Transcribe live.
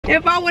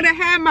If I would have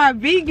had my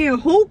vegan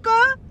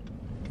hookah.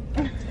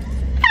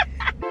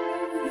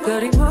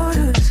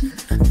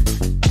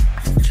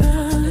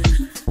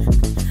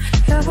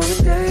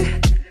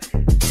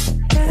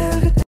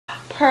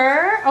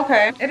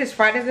 Okay, it is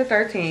Friday the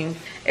 13th.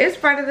 It's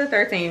Friday the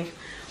 13th.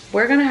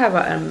 We're gonna have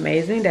an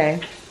amazing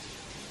day.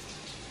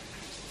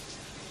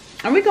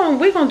 And we're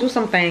gonna do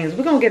some things.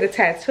 We're gonna get a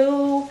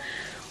tattoo.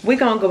 We're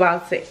gonna go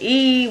out to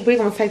eat. We're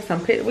gonna take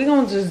some pictures. We're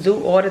gonna just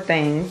do all the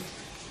things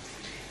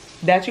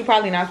that you're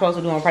probably not supposed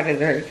to do on Friday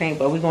the 13th,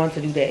 but we're going to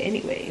do that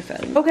anyway. So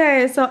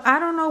okay, so I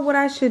don't know what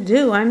I should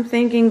do. I'm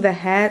thinking the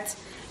hat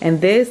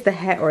and this, the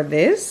hat or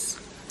this.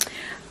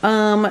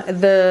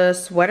 The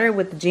sweater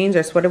with the jeans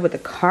or sweater with the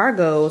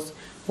cargos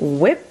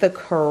with the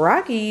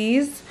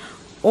Karaki's,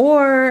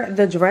 or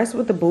the dress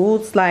with the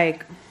boots.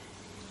 Like,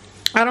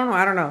 I don't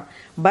know.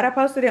 But I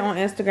posted it on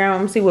Instagram. I'm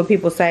gonna see what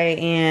people say,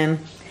 and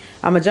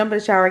I'm gonna jump in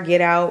the shower, get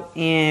out,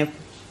 and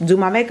do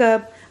my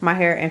makeup, my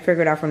hair, and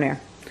figure it out from there.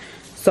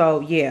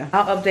 So yeah,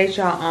 I'll update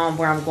y'all on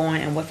where I'm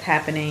going and what's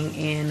happening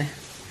in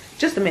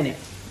just a minute.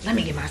 Let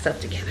me get myself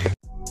together.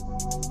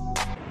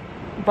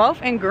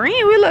 Both in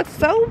green, we look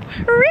so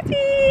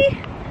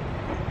pretty.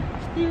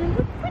 Still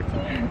look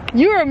pretty.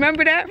 You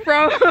remember that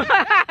from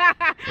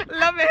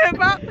Love and Hip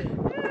Hop?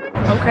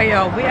 Okay,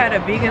 y'all, we at a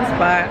vegan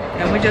spot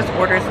and we just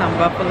ordered some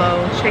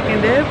buffalo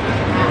chicken dip.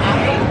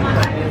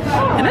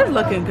 And it's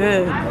looking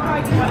good.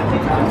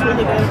 It's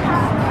really good.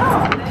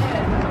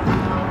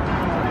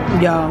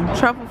 Y'all,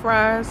 truffle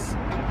fries,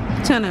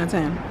 10 out of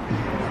 10.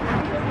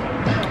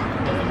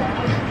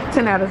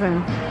 10 out of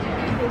 10.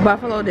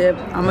 Buffalo dip,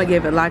 I'm gonna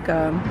give it like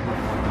a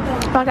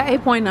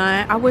 8.9.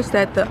 I wish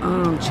that the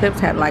chips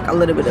had like a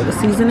little bit of a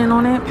seasoning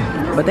on it,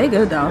 but they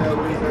good though.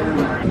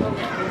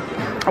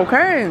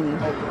 Okay.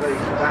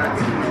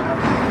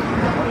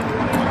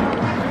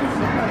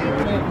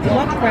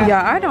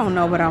 Yeah, I don't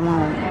know what I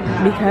want,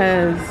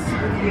 because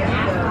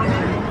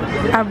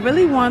I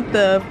really want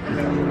the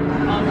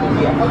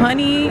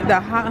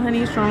hot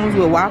honey shrooms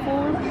with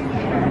waffles,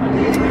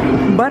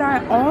 but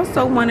I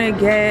also want to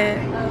get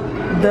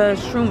the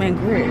shroom and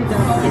grits.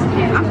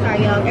 I'm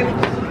sorry, y'all. We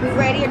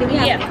ready, or do we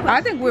have? Yeah,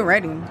 I think we're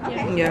ready.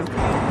 Okay. Yeah.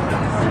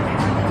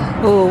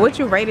 Oh, what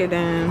you rated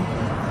then?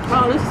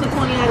 Oh, this is a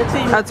 20 out of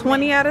 10. A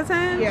 20 out of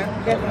 10?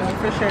 Yeah, definitely,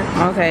 for sure.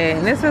 Okay,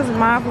 and this is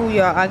my food,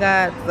 y'all. I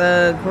got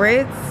the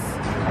grits,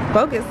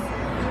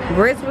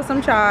 grits with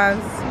some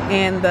chives,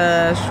 and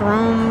the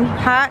shroom,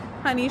 hot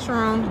honey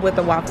shroom with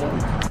the waffle.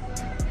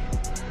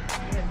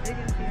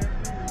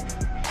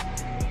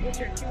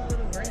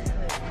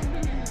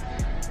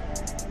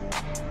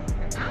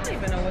 I don't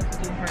even know what to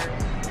do first.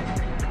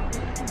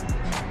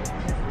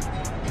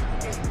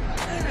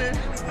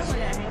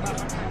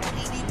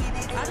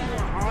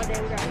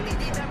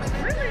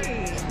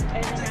 Really?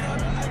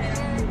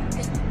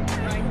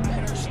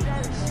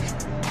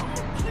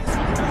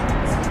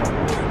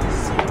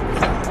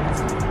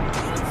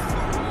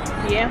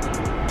 Yeah.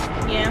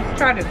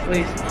 Try this,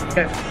 please.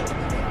 Yes.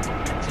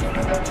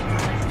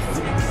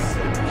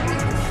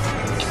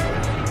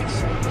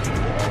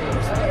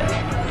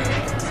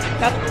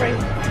 That's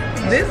crazy.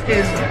 This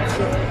is.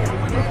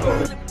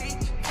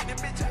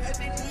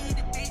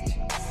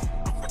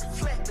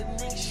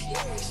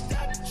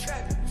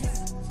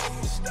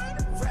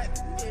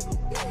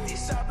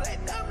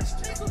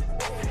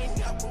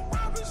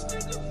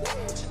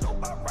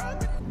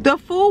 The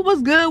food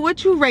was good.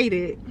 What you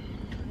rated?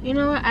 You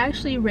know what? I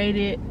actually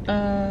rated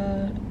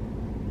a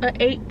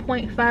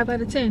 8.5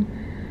 out of 10.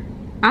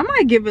 I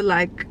might give it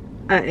like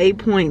a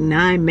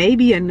 8.9,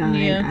 maybe a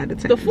 9 out of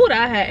 10. The food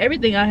I had,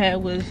 everything I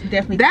had was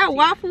definitely that tasty.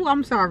 waffle.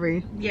 I'm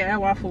sorry. Yeah,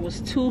 that waffle was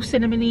too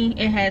cinnamony.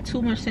 It had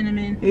too much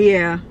cinnamon.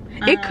 Yeah,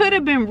 it could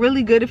have been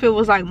really good if it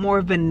was like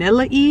more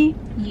vanilla-y.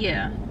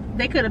 Yeah,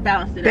 they could have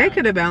balanced it out. They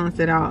could have balanced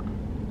it out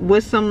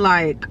with some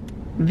like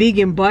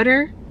vegan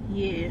butter.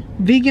 Yeah.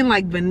 Vegan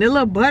like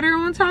vanilla butter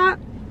on top.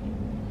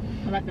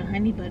 Or like a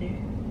honey butter.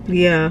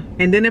 Yeah,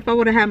 and then if I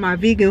would have had my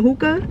vegan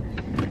hookah.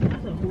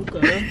 That's a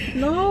hookah.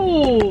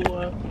 No.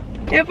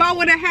 If I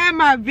would have had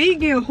my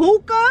vegan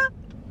hookah,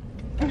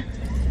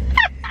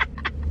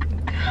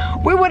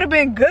 we would have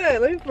been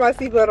good. Let me put my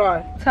seatbelt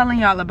on. Telling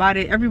y'all about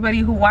it. Everybody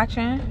who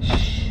watching,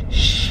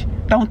 shh.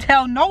 Don't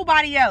tell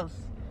nobody else.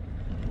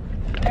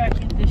 We gotta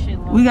keep this shit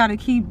low. We gotta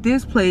keep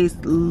this place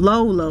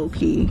low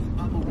key.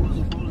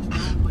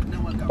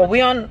 But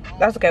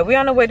that's okay. We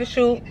on the way to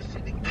shoot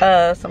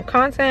some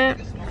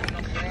content.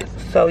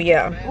 So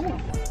yeah. Ooh.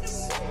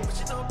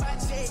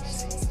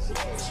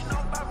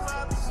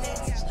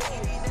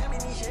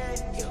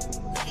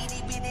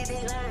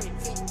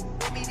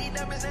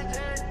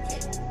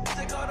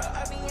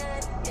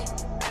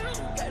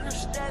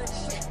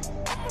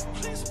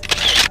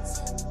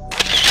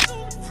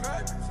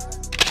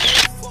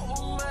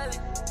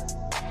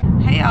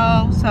 Hey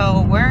y'all,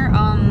 so we're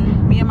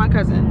me and my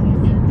cousin,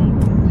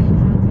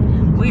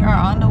 we are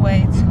on the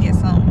way to get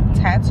some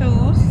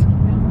tattoos.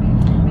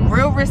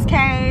 Real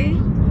risque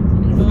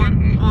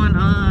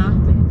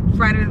on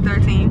Friday the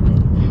 13th.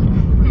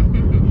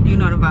 You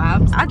know the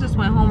vibes. I just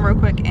went home real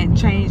quick and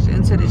changed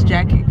into this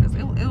jacket because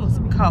it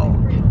cold.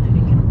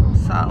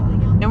 So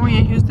then we're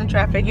in Houston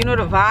traffic. You know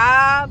the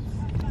vibes.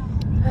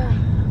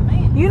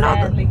 You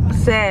know,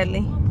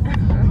 sadly.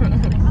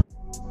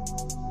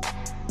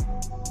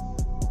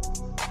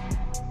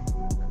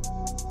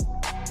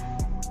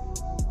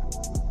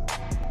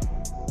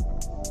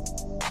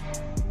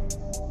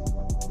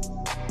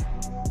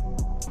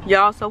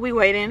 Y'all, so we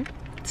waiting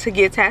to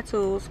get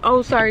tattoos.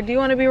 Oh, sorry. Do you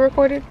want to be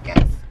recorded?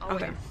 Yes.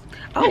 Okay.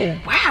 Oh,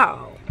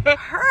 wow.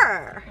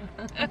 Her.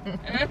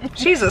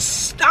 She's a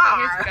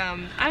star.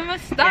 I'm a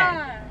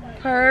star.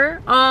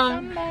 Her.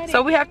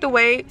 So we have to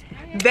wait.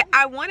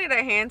 I wanted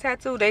a hand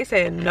tattoo. They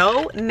said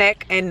no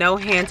neck and no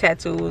hand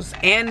tattoos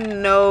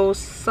and no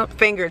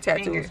finger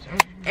tattoos.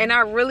 And I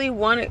really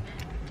wanted.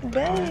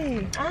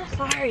 Babe, I'm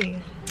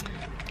sorry.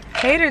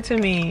 cater to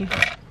me.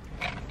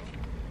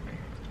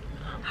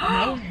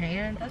 No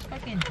hand. That's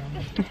fucking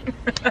dumb.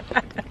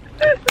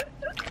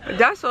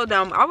 That's so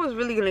dumb. I was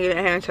really gonna get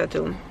a hand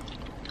tattoo.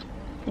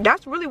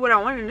 That's really what I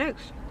wanted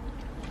next.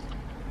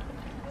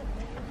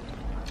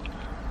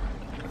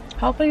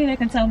 Hopefully they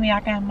can tell me I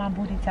can have my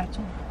booty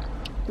tattoo.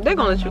 They're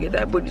gonna let you get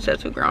that booty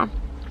tattoo, girl. I'm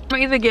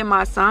gonna either get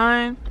my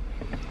sign.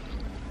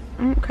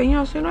 Can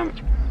y'all see that?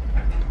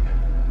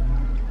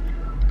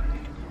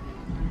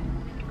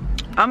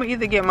 I'm gonna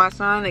either get my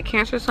sign, the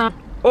Cancer sign,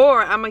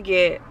 or I'm gonna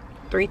get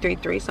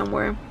 333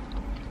 somewhere.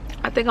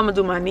 I think I'm gonna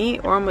do my knee,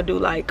 or I'm gonna do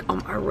like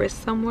on my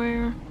wrist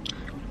somewhere.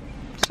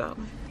 So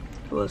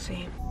we'll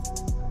see.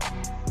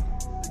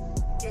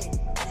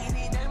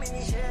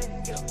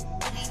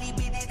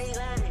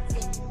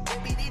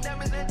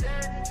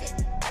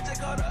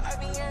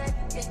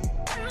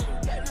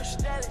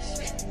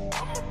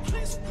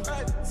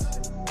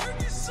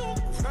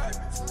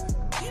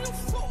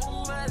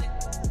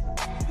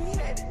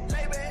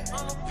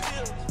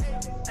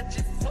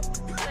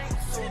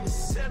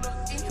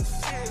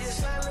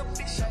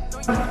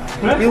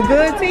 You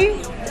good, T?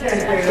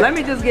 Let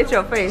me just get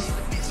your face.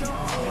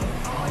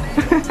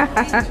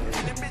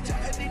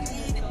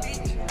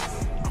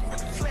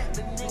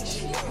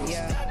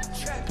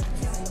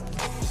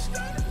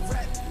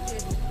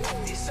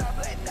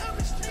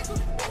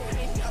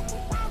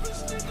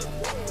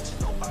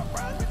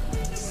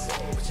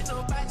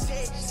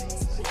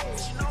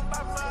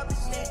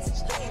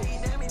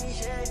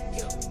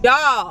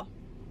 Y'all,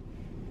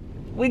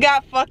 we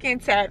got fucking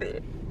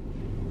tatted.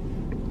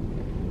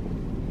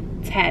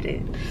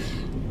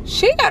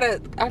 She got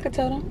a, I could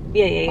tell them?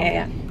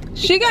 Yeah.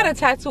 She got a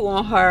tattoo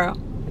on her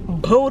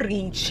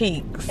booty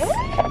cheeks.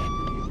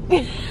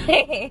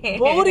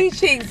 Booty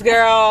cheeks,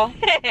 girl.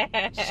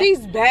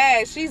 She's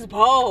bad. She's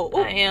bold. Ooh,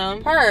 I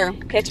am. Her.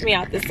 Catch me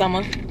out this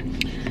summer.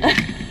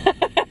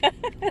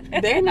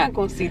 They're not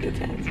gonna see the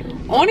tattoo.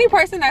 Only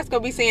person that's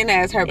gonna be seeing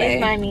that is her babe.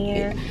 It's my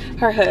man.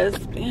 Her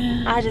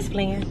husband. I just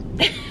playing.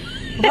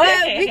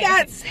 But we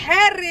got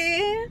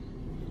tatted.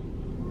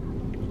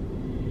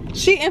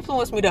 She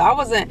influenced me though. I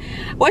wasn't,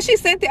 when she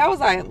sent it, I was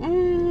like,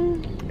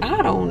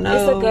 I don't know.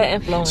 It's a good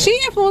influence. She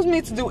influenced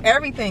me to do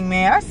everything,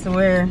 man. I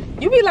swear.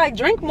 You be like,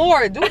 drink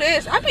more, do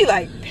this. I be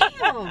like,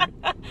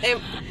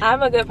 damn.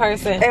 I'm a good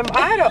person. Am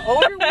I the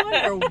older one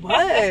or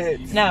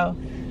what? No.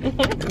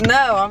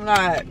 No, I'm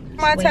not.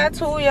 My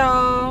tattoo,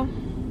 y'all.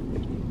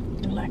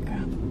 Like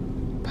a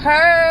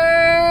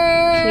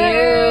Purr.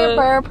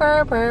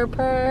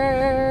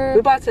 We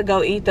about to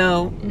go eat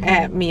though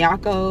at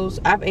Miyako's.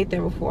 I've ate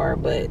there before,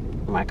 but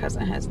my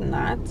cousin has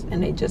not,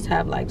 and they just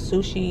have like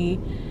sushi.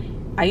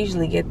 I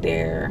usually get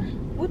their,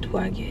 what do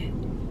I get?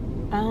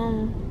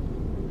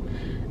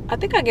 I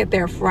think I get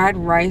their fried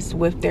rice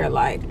with their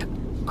like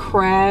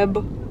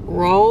crab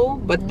roll,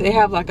 but they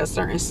have like a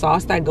certain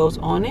sauce that goes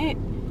on it,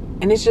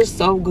 and it's just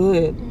so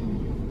good.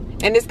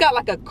 And it's got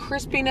like a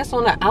crispiness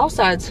on the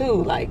outside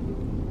too, like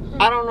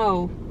I don't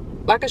know,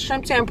 like a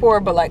shrimp tempura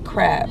but like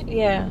crab.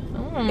 Yeah.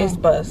 It's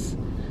bust.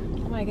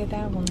 I might get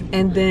that one.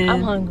 And then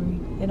I'm hungry.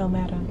 It don't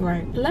matter.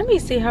 Right. Let me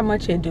see how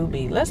much it do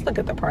be. Let's look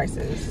at the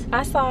prices.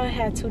 I saw it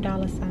had $2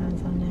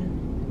 signs on there.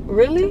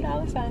 Really?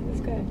 $2 signs is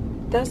good.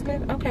 That's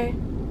good. Okay.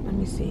 Let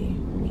me see.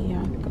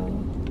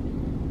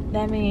 Miyako.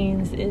 That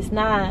means it's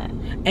not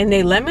And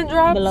they lemon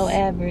drops? below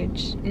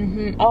average.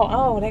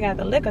 Oh, they got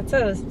the liquor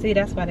too. See,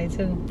 that's why they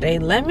too. They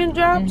lemon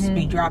drops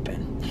be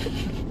dropping.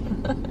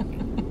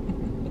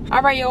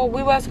 All right, y'all.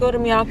 We about to go to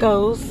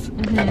Miyako's.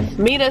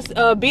 Meet us.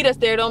 Beat us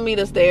there. Don't meet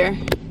us there.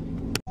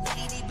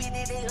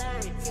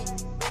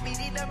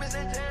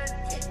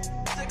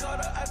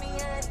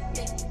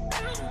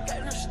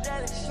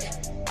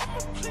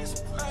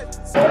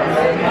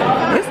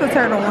 It's the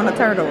turtle on a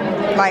turtle.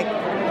 Like,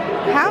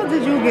 how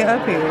did you get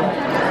up here?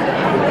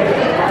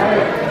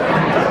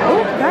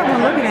 Oh, that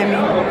one looking at me.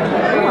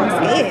 Oh, I'm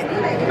scared.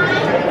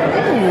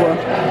 Ooh,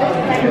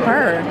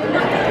 her.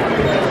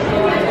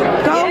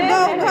 Go.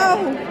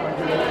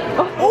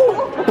 Oh.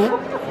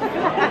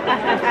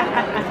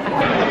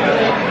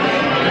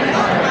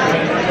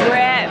 We're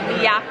at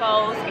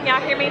Miyako's. Can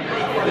y'all hear me?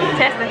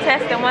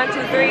 Testing. 1, 2,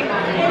 3.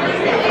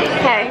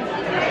 Okay.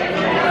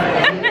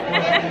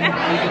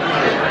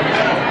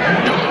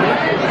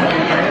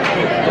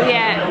 We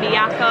at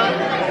Miyako.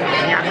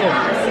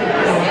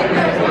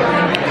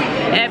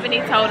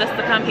 told us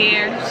to come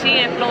here. She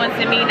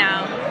influencing me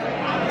now.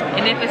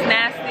 And if it's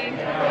nasty,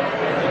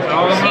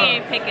 she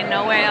ain't picking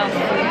nowhere else.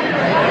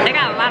 They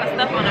got a lot of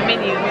stuff on the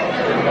menu.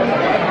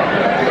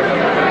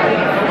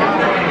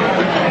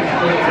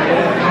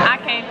 I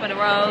came for the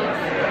rolls.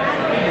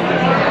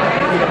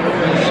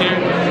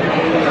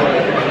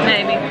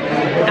 Maybe.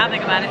 I'll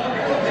think about it.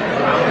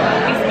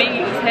 These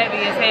menus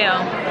heavy as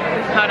hell.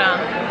 Hold on.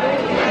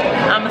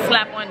 I'ma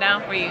slap one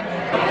down for you.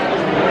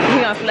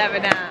 You gonna slap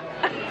it down.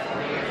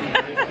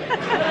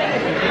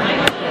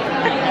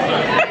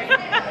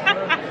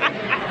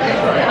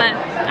 But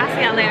I'll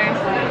see y'all later.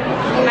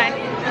 Bye.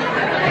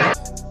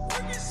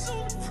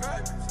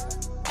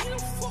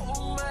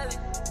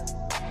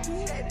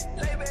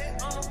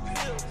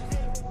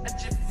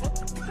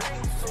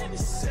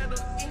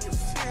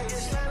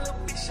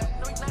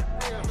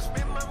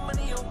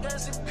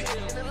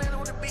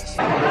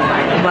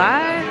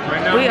 Bye.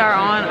 We are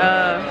on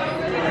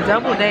a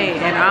double date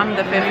and I'm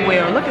the fifth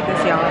wheel. Look at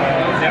this, y'all.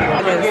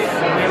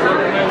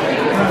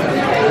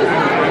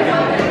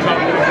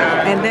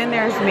 And then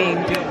there's me.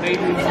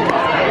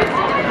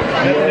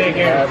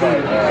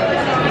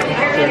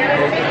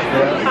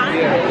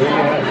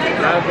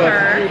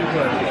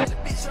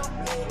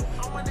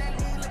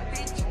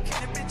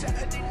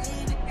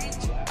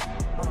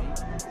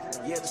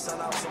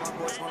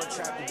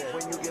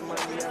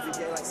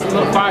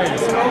 Look fire.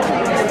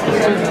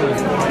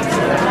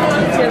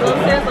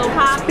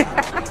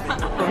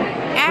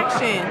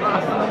 Action.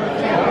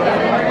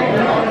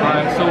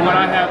 Alright, so what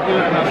I have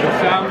here is some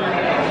salmon,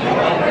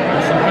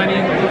 some honey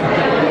on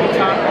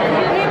top,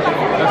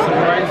 got some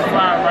rice,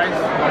 fried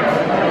rice,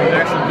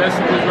 got some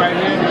vegetables right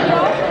here.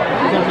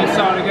 We're gonna mix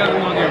all together,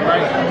 we're gonna get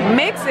right.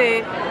 Mix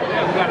it.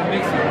 Yeah, we gotta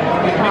mix it.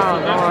 We mix the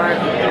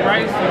vegetables with the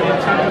rice and then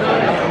chop it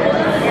up.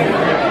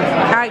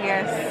 I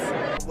guess.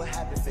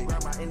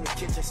 In the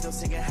kitchen, still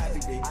singing happy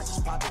day. I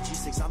just popped a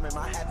G6, I'm in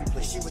my happy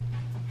place.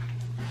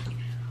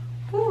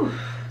 Whew.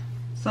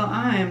 So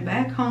I am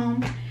back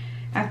home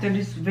after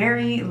this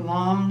very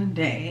long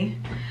day.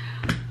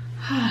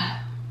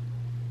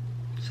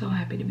 So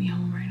happy to be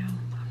home right now.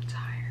 I'm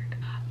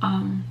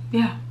tired.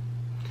 Yeah.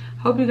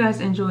 Hope you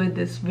guys enjoyed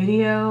this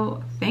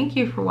video. Thank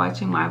you for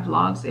watching my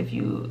vlogs if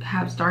you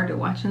have started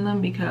watching them,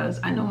 because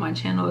I know my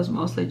channel is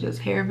mostly just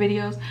hair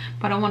videos,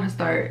 but I want to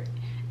start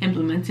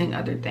implementing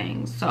other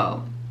things.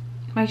 So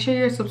make sure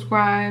you're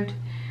subscribed.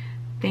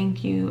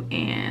 Thank you,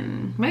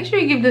 and make sure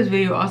you give this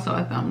video also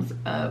a thumbs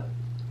up,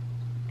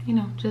 you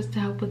know, just to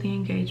help with the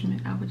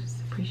engagement. I would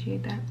just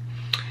appreciate that.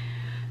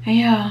 And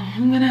yeah,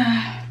 I'm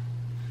gonna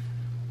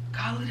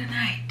call it a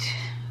night.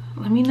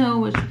 Let me know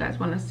what you guys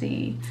want to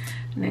see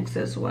next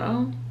as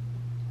well,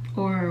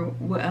 or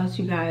what else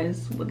you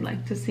guys would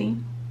like to see.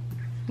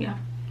 Yeah,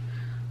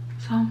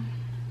 so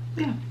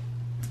yeah,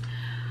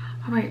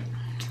 all right,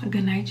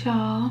 good night,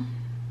 y'all.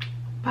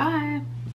 Bye.